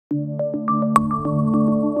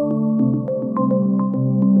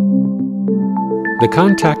The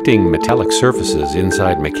contacting metallic surfaces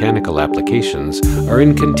inside mechanical applications are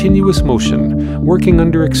in continuous motion, working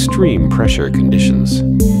under extreme pressure conditions.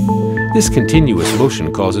 This continuous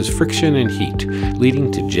motion causes friction and heat,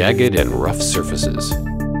 leading to jagged and rough surfaces.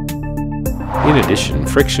 In addition,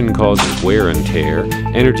 friction causes wear and tear,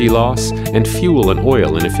 energy loss, and fuel and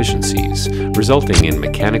oil inefficiencies, resulting in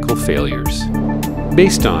mechanical failures.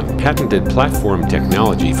 Based on patented platform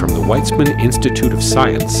technology from the Weizmann Institute of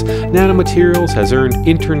Science, NanoMaterials has earned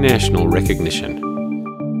international recognition.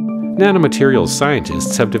 NanoMaterials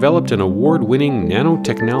scientists have developed an award-winning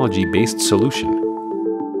nanotechnology-based solution.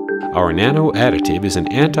 Our nano additive is an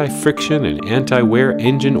anti-friction and anti-wear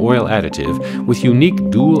engine oil additive with unique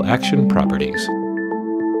dual-action properties.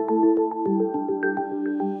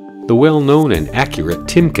 The well-known and accurate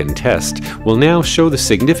Timken test will now show the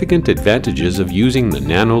significant advantages of using the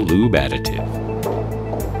NanoLub additive.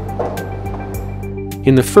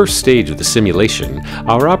 In the first stage of the simulation,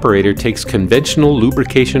 our operator takes conventional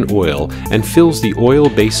lubrication oil and fills the oil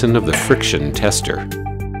basin of the friction tester.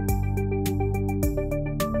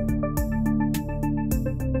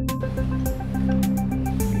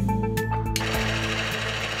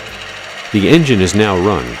 The engine is now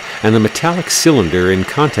run, and the metallic cylinder in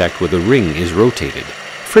contact with the ring is rotated.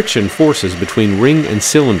 Friction forces between ring and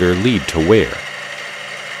cylinder lead to wear.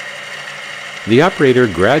 The operator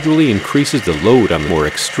gradually increases the load on more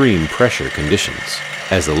extreme pressure conditions.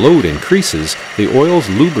 As the load increases, the oil's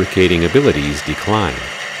lubricating abilities decline.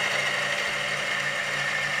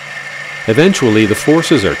 Eventually, the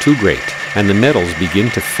forces are too great, and the metals begin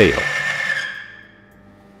to fail.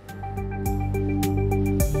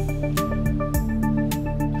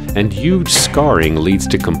 And huge scarring leads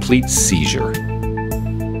to complete seizure.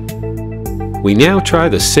 We now try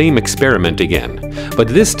the same experiment again, but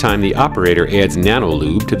this time the operator adds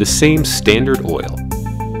NanoLub to the same standard oil.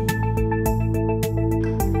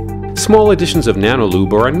 Small additions of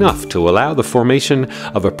NanoLub are enough to allow the formation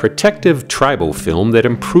of a protective tribofilm that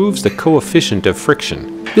improves the coefficient of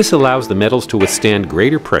friction. This allows the metals to withstand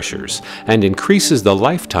greater pressures and increases the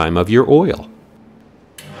lifetime of your oil.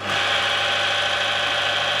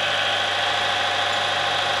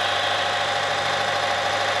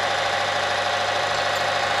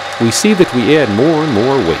 We see that we add more and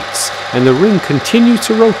more weights, and the ring continues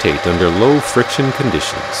to rotate under low friction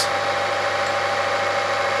conditions.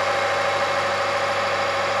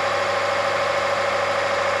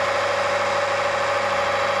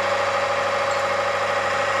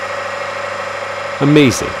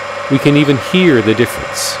 Amazing! We can even hear the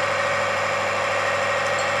difference.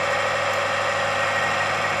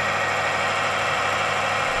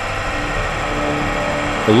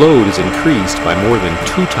 The load is increased by more than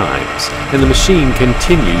 2 times, and the machine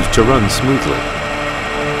continues to run smoothly.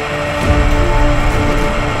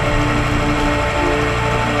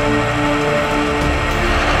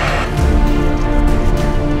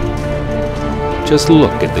 Just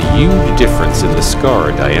look at the huge difference in the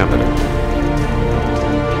scar diameter.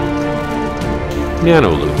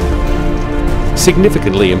 NanoLub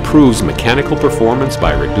significantly improves mechanical performance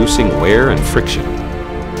by reducing wear and friction.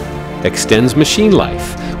 Extends machine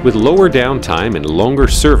life with lower downtime and longer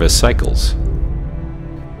service cycles.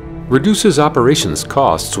 Reduces operations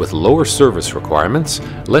costs with lower service requirements,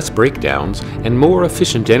 less breakdowns, and more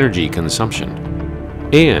efficient energy consumption.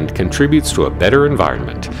 And contributes to a better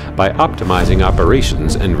environment by optimizing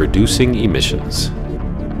operations and reducing emissions.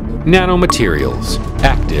 NanoMaterials,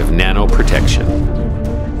 active nano protection.